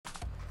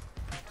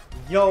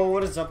Yo,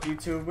 what is up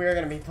YouTube? We're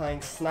going to be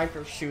playing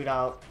Sniper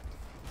Shootout.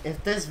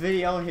 If this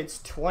video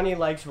hits 20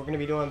 likes, we're going to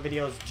be doing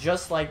videos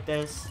just like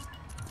this.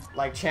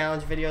 Like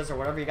challenge videos or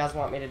whatever you guys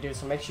want me to do.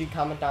 So make sure you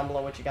comment down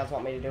below what you guys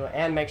want me to do.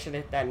 And make sure to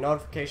hit that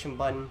notification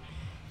button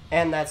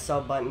and that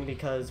sub button,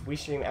 because we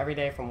stream every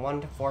day from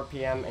 1 to 4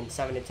 p.m. and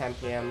 7 to 10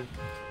 p.m.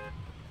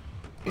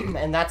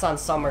 And that's on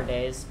summer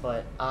days.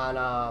 But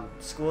on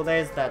school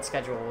days, that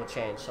schedule will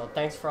change. So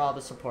thanks for all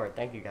the support.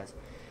 Thank you guys.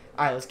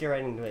 Alright, let's get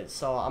right into it.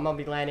 So I'm gonna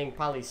be landing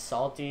probably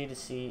salty to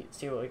see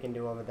what we can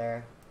do over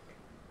there.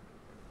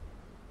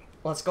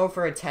 Let's go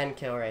for a 10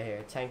 kill right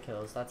here. 10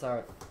 kills. That's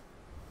our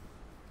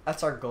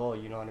goal,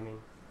 you know what I mean?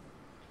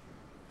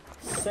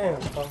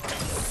 Simple.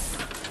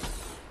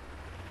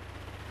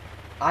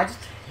 I just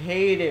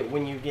hate it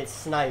when you get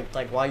sniped,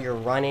 like while you're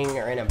running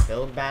or in a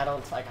build battle.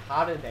 It's like,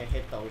 how did they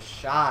hit those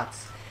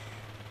shots?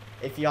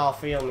 If y'all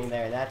feel me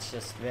there, that's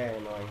just very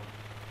annoying.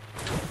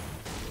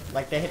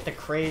 Like, they hit the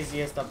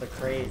craziest of the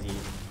crazy.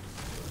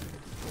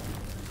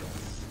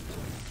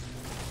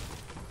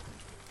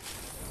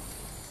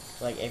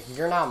 Like, if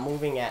you're not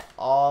moving at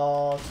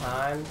all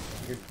times,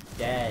 you're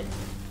dead.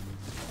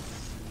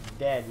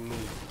 Dead meat.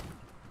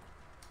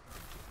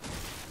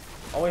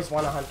 Always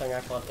want a hunting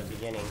rifle at the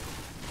beginning.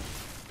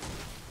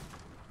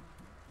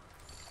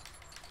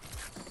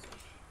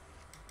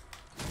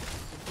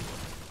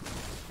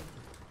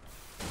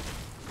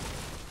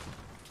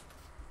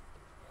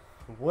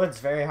 Wood's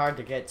very hard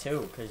to get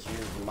too, because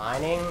you're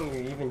mining,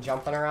 you're even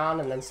jumping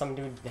around, and then some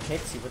dude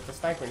hits you with the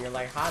sniper, and you're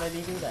like, how did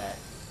he do that?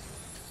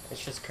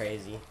 It's just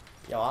crazy.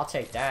 Yo, I'll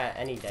take that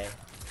any day.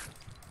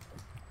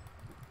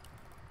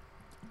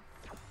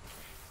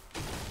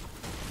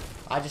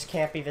 I just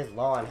can't be this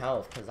low on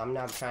health, because I'm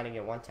not trying to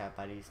get one tap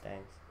by these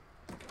things.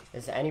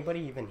 Is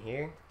anybody even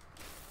here?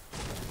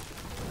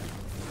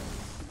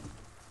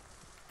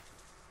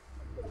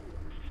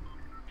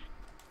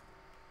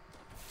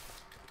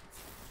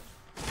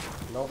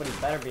 Nobody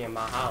better be in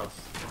my house.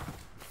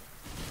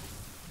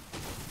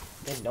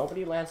 Did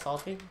nobody land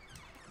salty?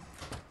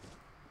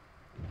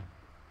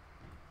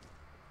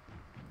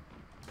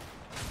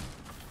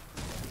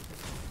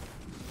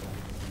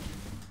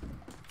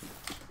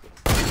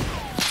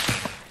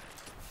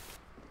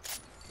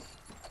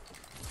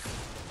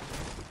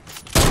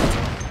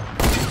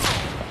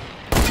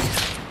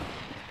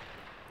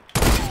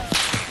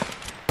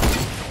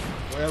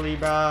 Really,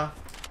 bruh?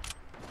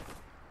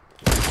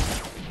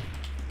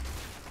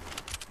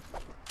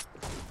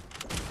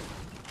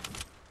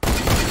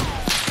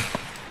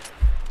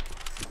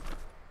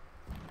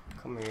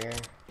 Come here.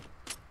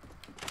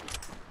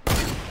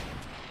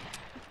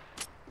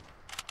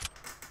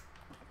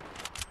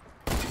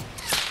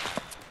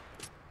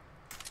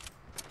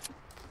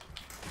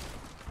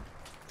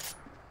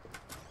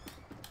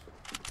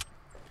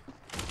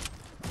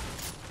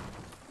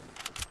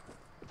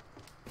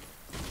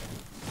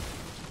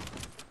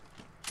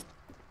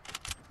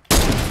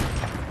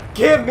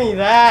 Give me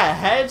that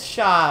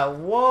headshot.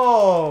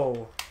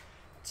 Whoa.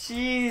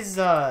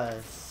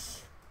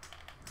 Jesus.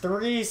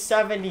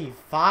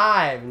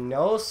 375.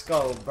 No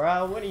scope,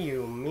 bro. What do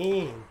you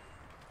mean?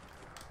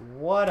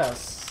 What a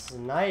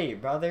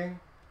snipe, brother.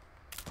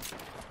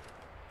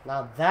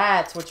 Now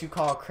that's what you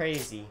call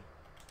crazy.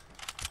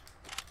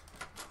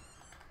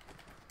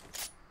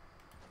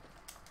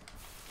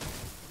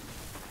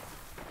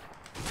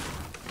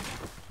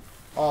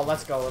 Oh,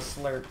 let's go. A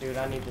slurp, dude.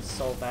 I need this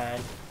so bad.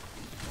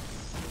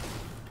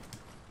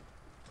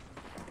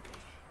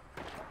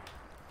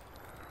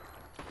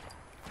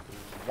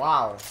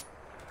 Wow.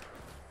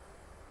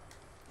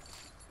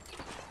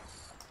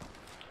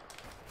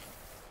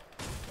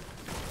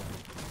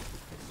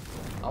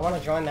 I want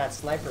to join that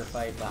sniper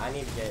fight, but I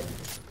need to get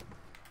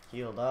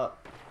healed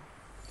up.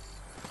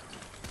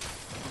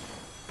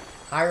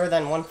 Higher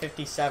than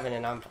 157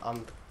 and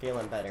I'm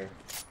feeling better.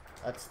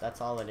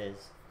 That's all it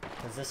is.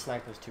 Cause this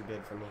sniper's too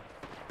good for me.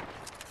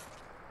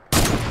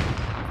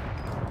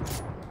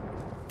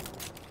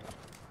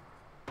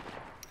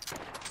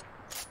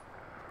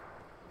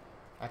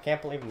 I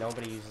can't believe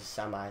nobody uses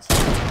semis.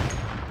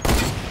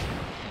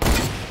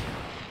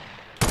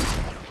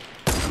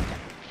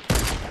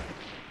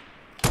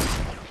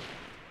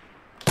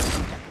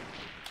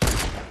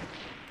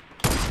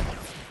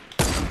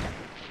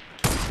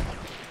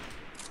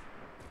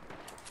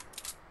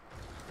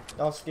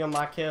 Don't steal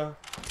my kill.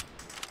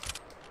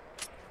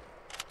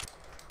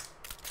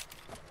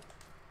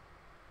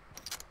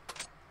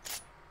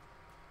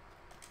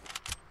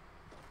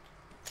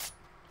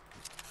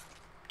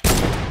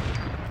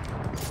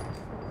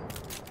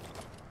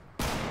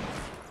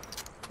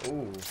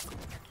 Ooh.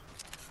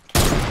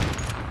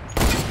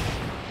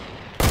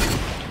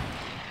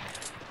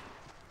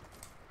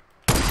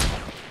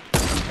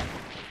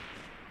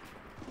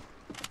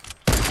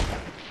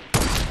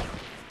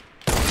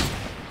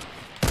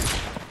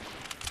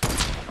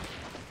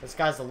 This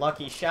guy's a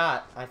lucky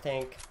shot, I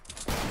think.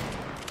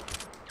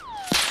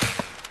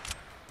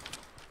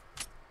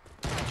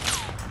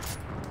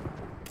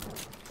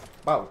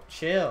 Bro,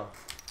 chill.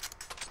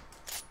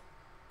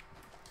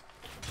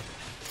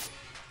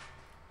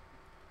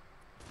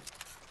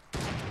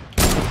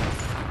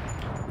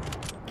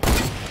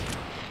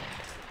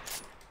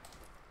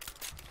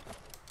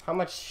 How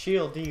much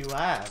shield do you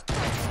have?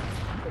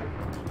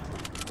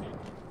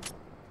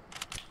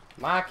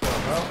 My kill,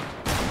 bro.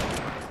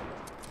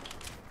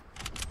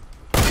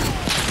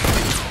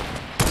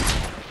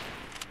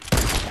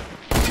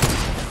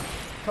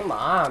 Come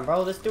on,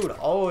 bro. This dude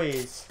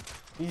always...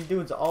 These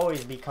dudes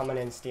always be coming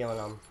in stealing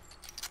them.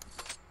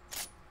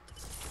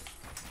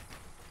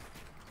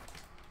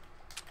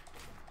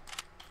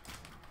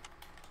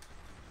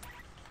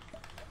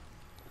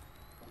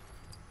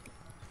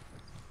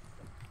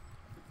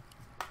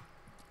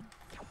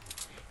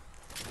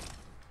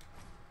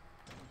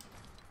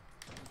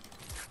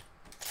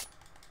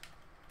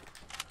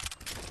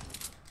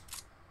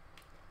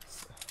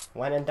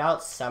 When in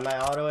doubt,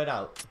 semi-auto it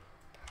out.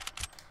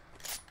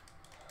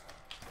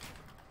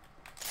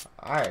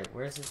 Alright,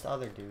 where's this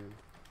other dude?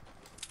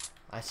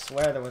 I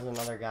swear there was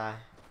another guy.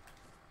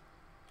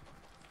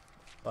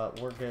 But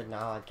we're good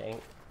now, I think.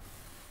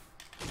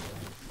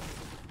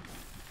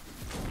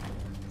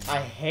 I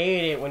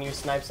hate it when you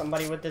snipe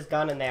somebody with this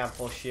gun and they have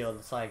full shield.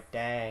 It's like,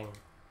 dang.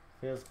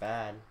 Feels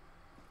bad.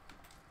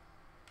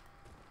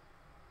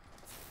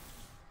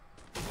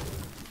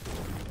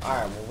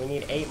 Alright, well we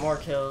need 8 more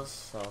kills,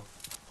 so...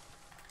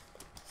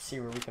 see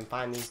where we can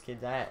find these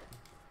kids at.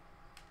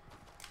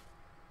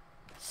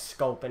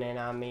 Scoping in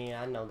on me.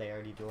 I know they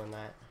already doing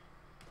that.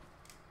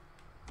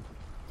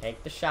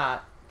 Take the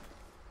shot.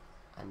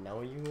 I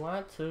know you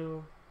want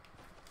to.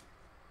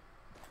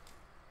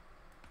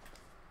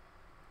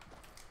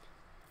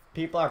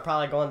 People are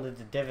probably going to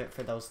the divot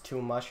for those 2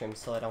 mushrooms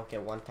so I don't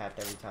get one tapped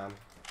every time.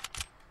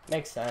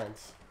 Makes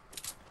sense.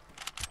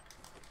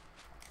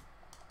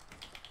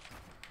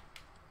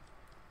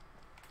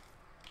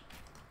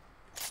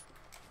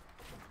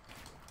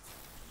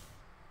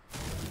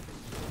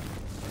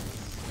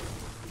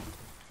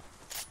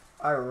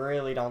 I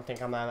really don't think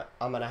I'm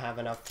gonna have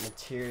enough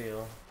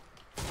material.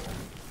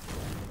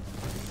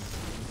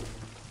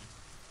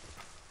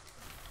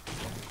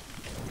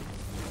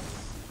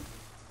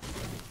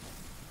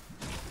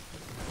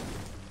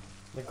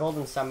 The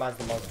golden semi is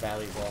the most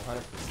valuable,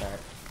 100%.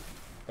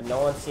 But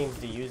no one seems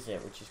to use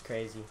it, which is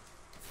crazy.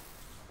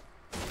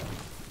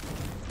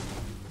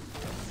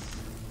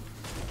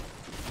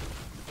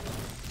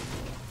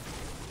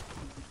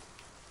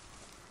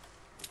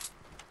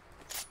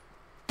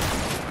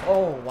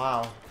 Oh,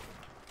 wow.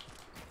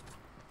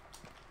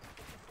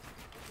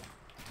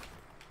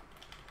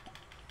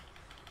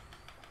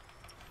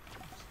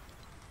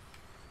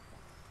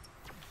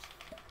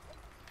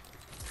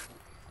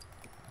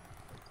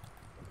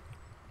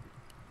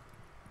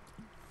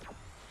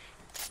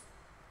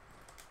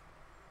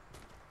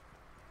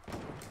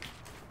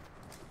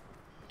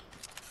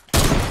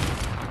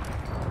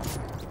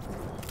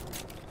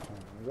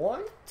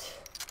 What?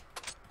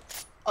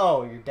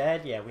 Oh, you're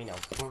dead? Yeah, we know.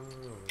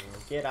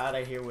 Get out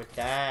of here with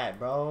that,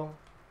 bro.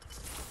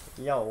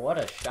 Yo, what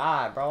a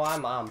shot, bro.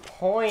 I'm on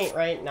point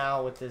right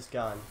now with this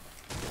gun.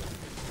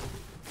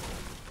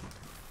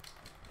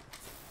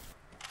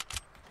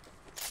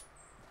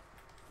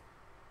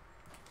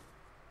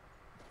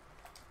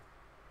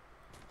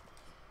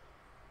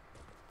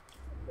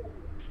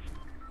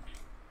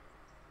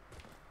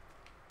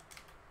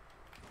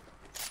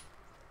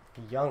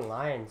 Young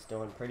Lion's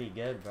doing pretty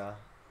good, bro.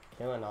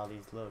 Killing all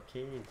these little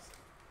kids.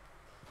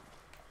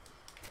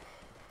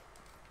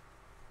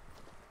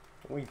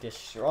 We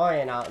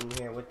destroying out in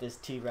here with this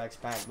T-Rex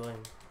back bling.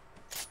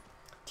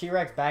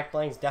 T-Rex back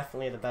bling is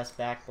definitely the best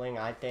back bling,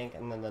 I think,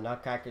 and then the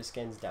Nutcracker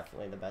skin is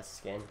definitely the best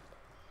skin.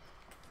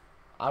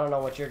 I don't know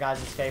what your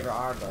guys' favorite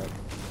are, but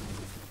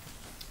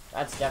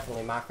that's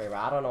definitely my favorite.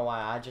 I don't know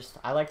why.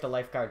 I like the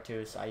lifeguard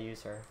too, so I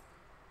use her.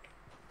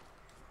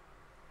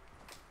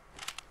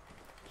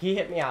 He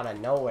hit me out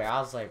of nowhere. I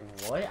was like,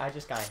 what? I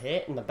just got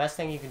hit? And the best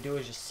thing you can do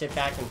is just sit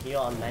back and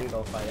heal and then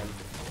go fight him.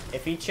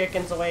 If he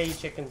chickens away, he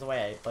chickens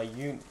away. But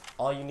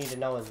all you need to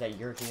know is that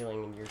you're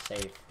healing and you're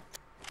safe.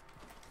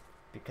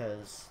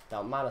 Because the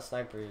amount of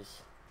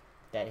snipers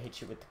that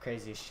hit you with the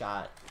craziest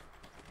shot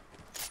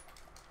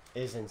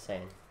is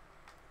insane.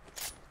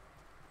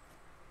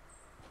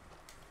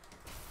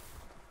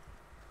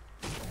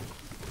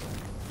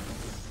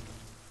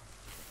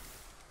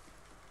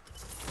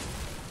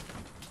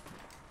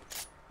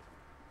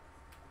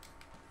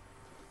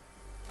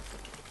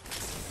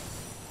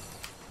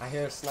 I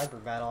hear a sniper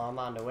battle. I'm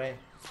on the way.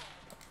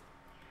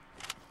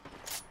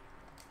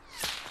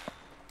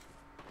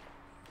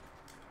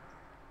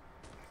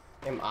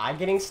 Am I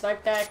getting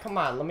sniped at? Come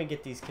on, let me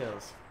get these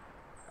kills.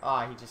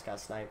 Ah, he just got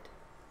sniped.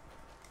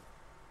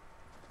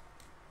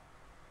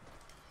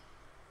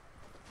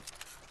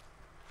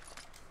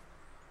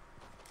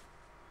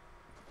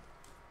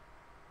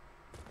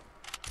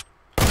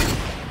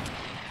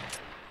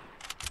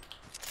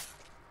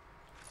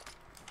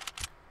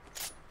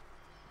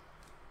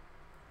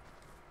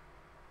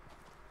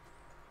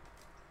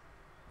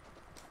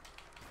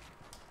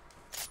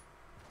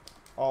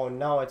 Oh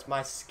no, it's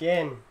my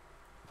skin.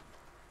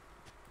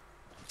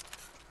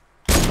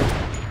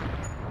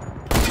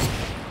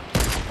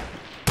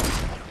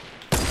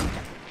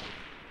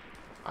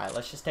 Alright,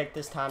 let's just take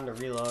this time to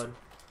reload.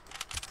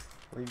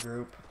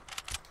 Regroup.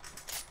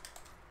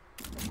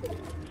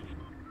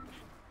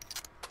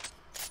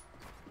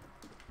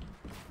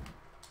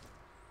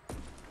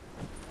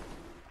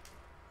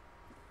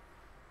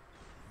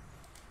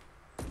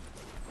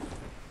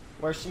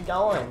 Where's she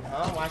going,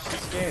 huh? Why is she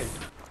scared?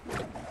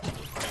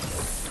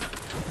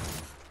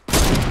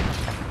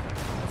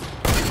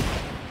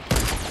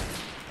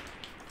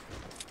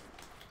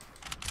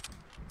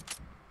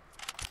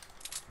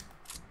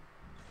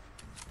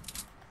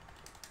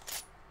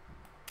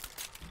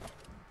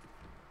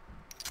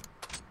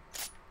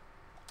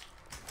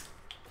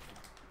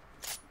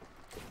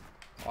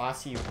 Oh, I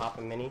see you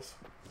popping minis.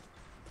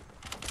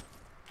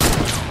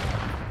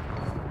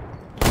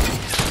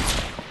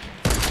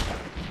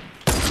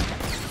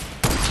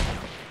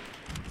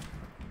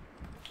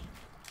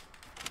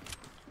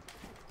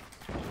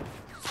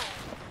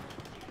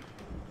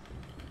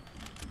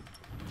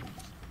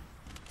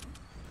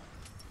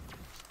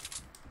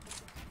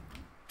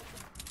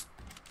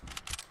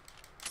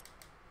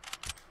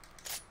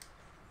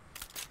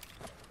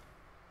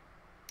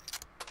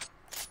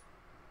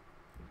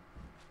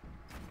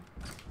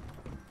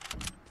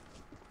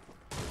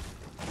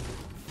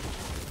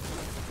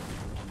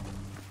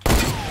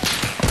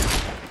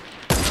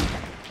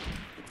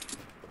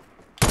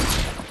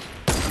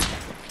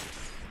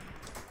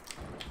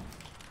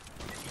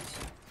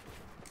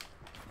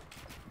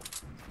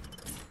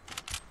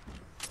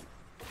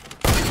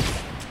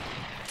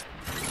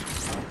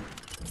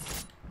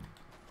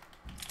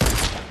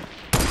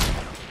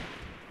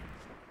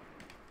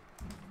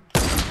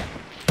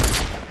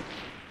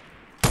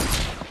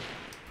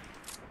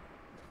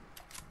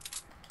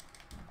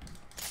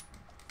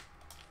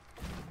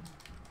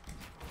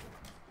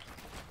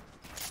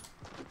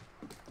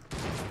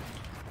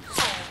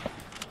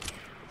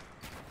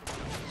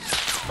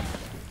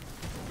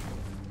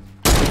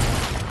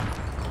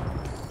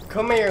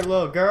 Come here,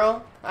 little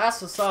girl.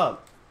 That's what's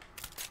up.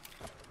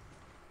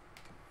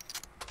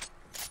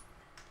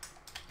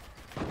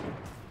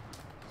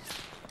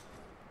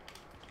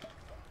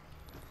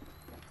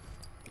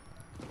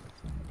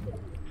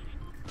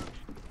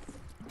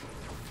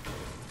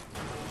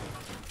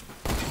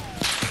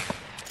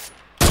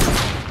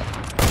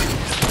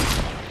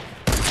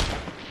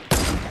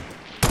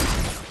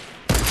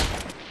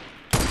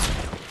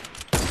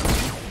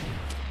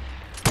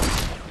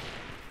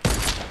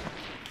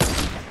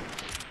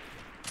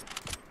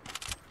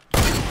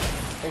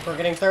 I think we're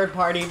getting third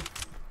party.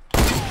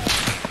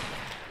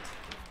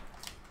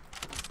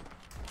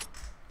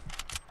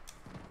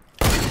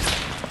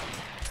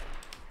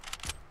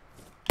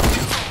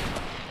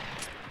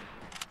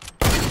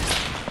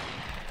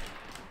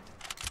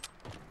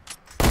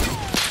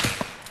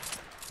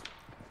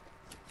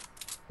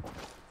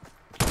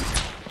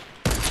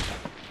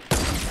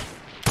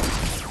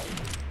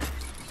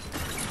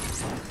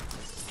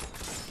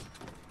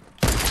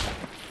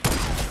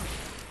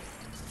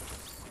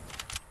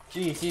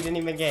 Jeez, he didn't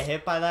even get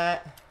hit by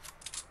that.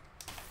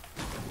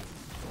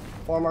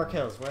 4 more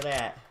kills. Where they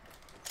at?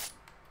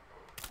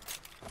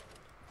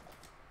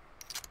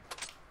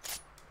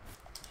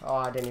 Oh,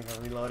 I didn't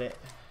even reload it.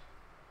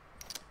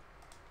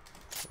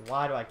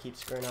 Why do I keep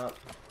screwing up?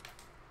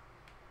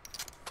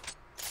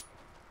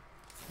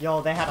 Yo,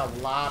 they had a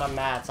lot of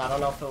mats. I don't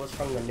know if it was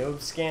from the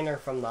noob skin or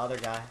from the other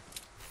guy.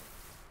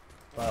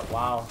 But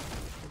wow.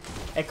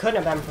 It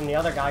couldn't have been from the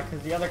other guy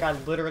because the other guy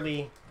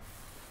literally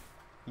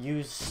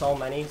used so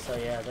many. So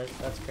yeah,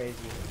 that's crazy.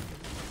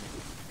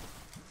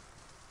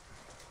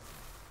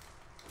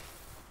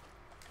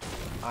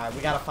 Alright,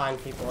 we gotta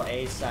find people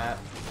ASAP.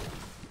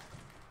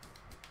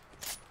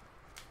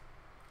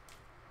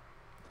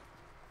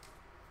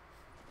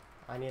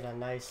 I need a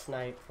nice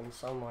snipe from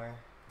somewhere.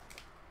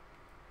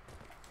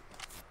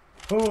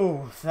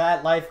 Ooh,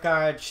 that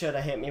lifeguard should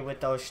have hit me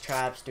with those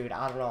traps, dude.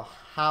 I don't know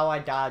how I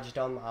dodged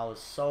them. I was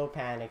so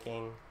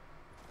panicking.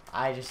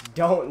 I just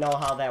don't know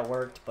how that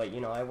worked, but you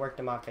know, it worked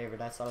in my favor.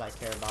 That's all I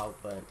care about,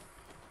 but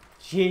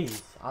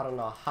jeez, I don't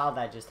know how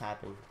that just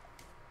happened.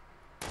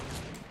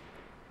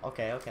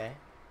 Okay, okay.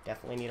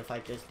 Definitely need to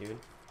fight this dude.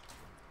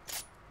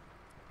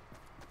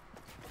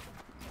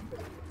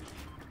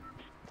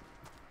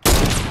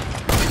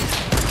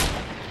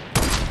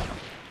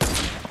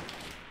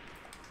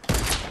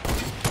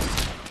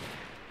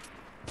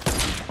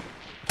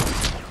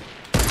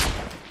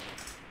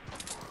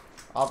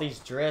 All these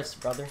drifts,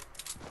 brother.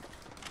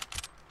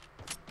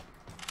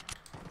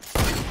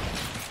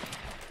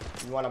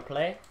 You wanna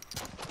play?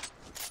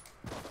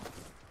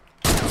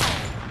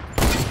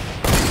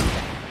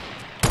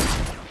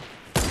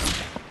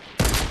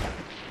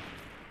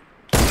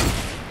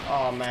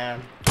 Oh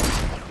man.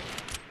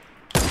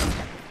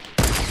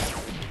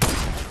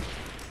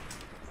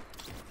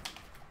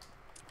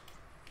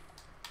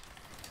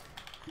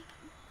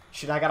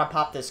 Shoot, I gotta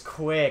pop this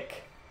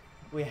quick.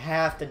 We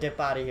have to dip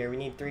out of here. We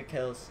need 3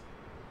 kills.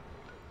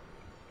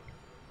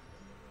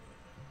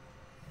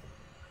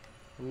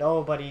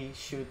 Nobody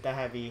shoot the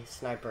heavy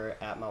sniper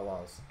at my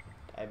walls.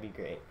 That'd be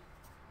great.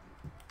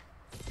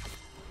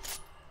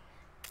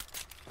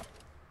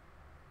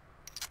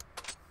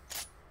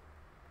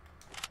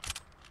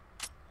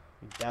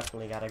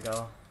 Definitely gotta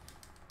go.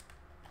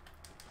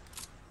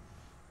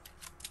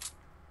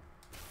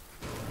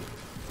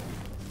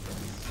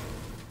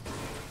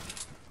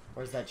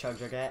 Where's that chug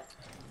jug at?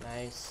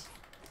 Nice.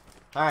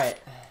 Alright.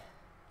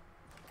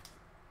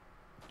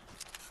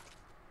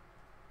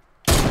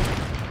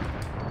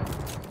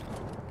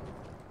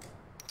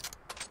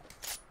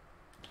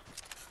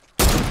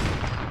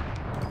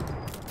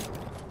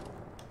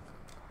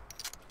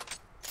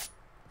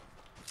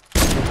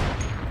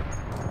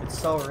 It's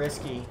so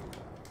risky.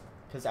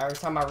 Because every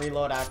time I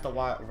reload, I have to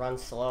run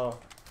slow.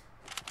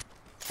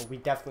 But we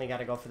definitely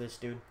gotta go for this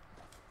dude.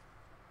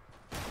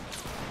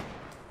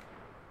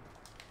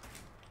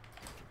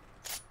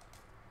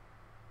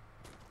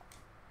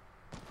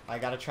 I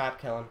gotta trap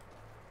kill him.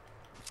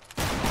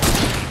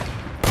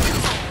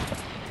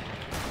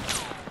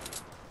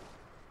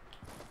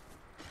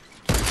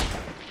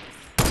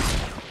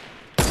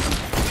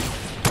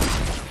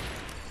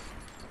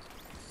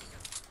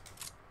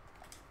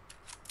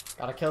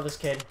 Gotta kill this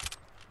kid.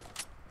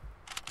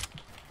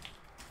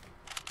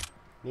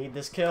 Need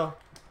this kill.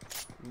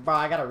 Bro,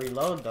 I gotta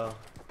reload though.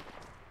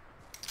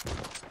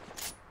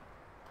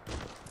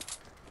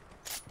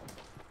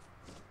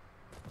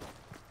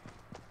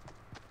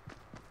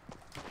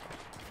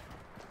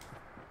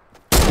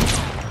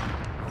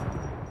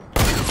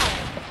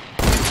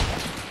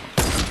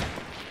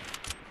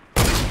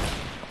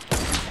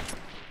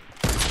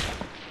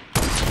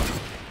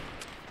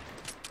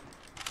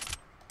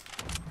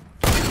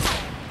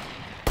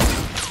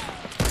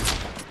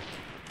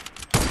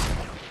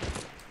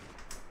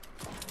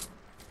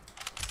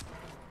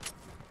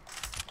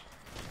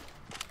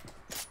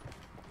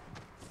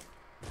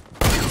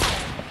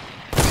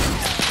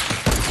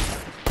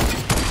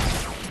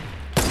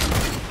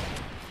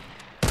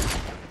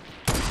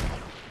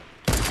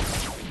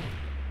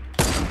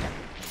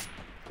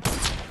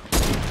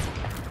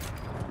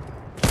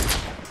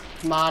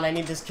 Come on, I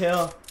need this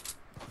kill.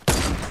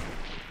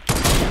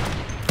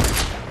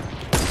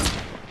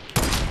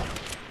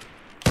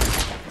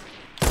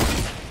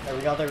 There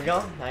we go, there we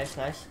go. Nice,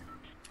 nice.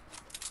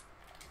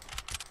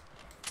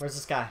 Where's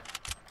this guy?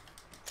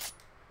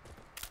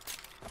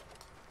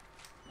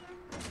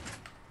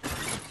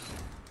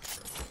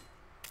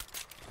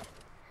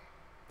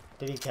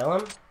 Did he kill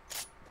him?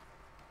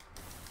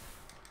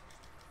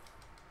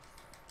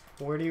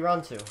 Where did he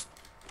run to?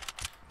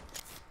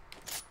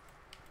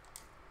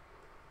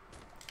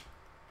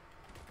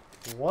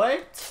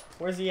 What?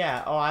 Where's he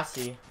at? Oh, I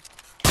see.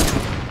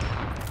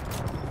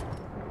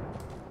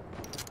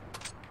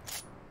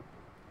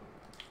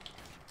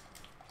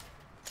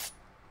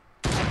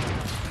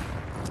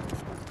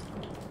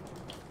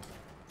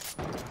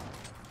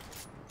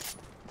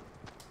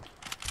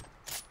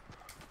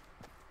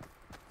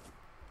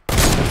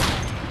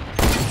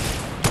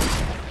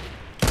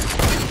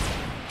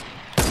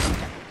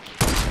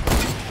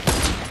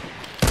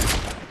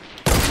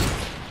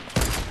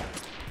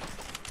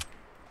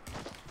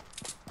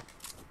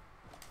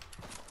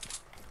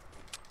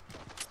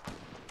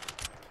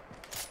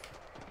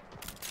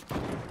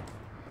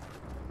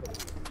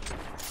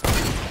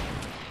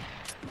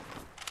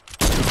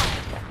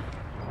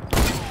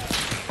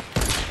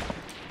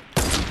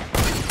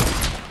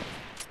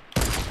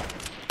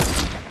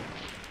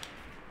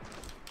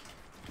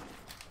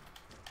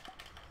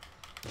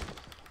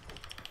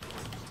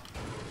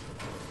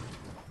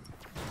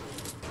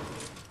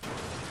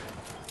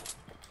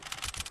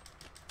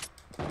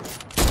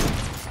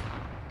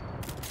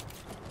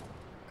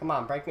 Come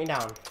on, break me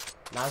down.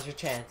 Now's your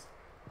chance.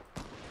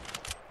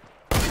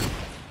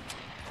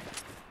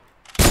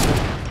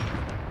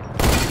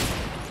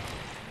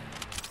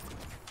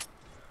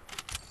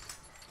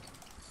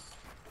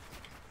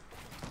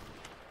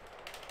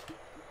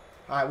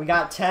 Alright, we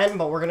got 10,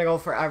 but we're gonna go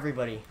for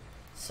everybody.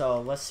 So,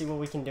 let's see what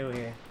we can do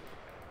here.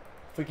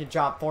 If we could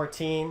drop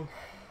 14,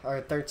 or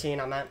 13,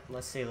 I meant.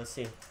 Let's see, let's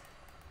see.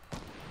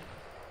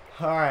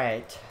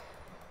 Alright.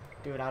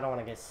 Dude, I don't want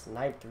to get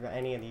sniped through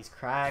any of these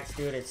cracks,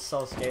 dude. It's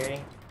so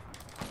scary.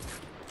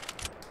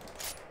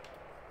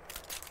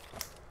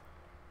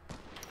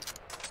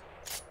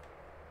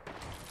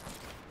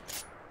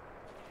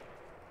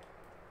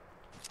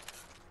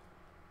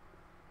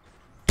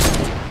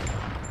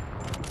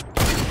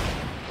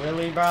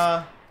 Really,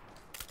 bruh?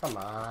 Come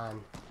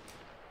on.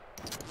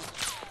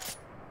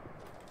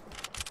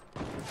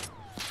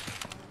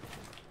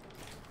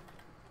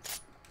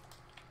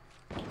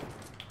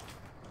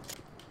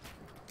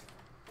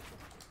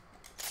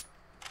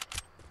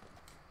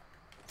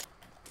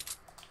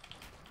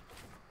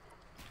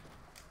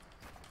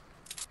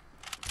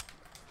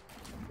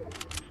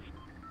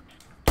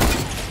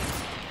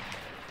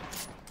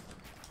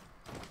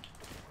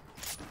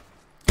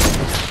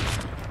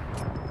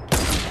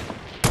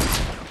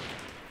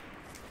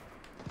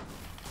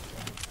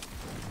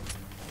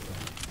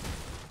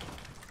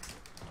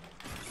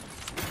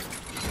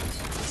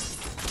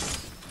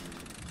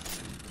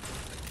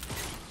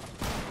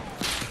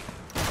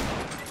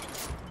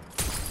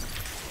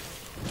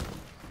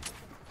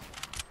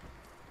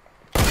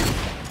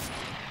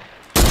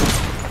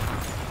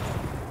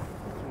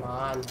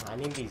 I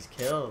need these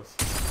kills.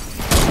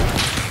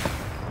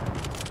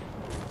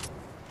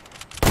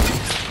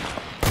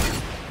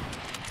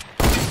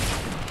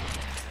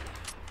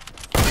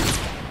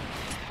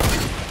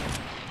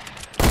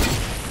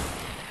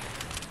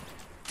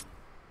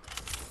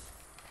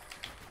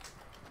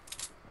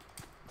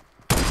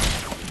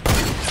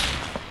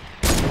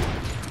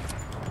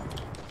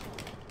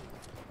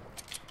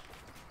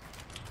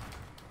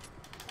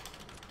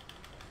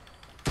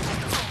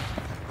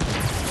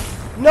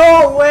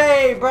 No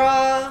way,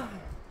 bruh!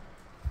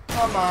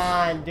 Come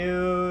on,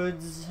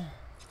 dudes.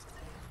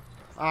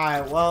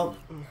 Alright, well,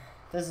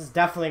 this is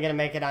definitely going to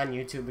make it on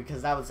YouTube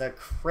because that was a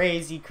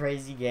crazy,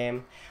 crazy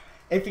game.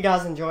 If you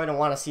guys enjoyed and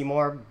want to see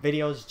more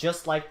videos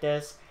just like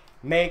this,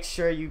 make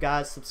sure you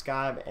guys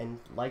subscribe and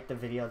like the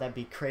video. That'd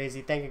be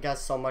crazy. Thank you guys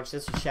so much.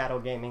 This is Shadow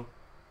Gaming.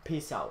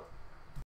 Peace out.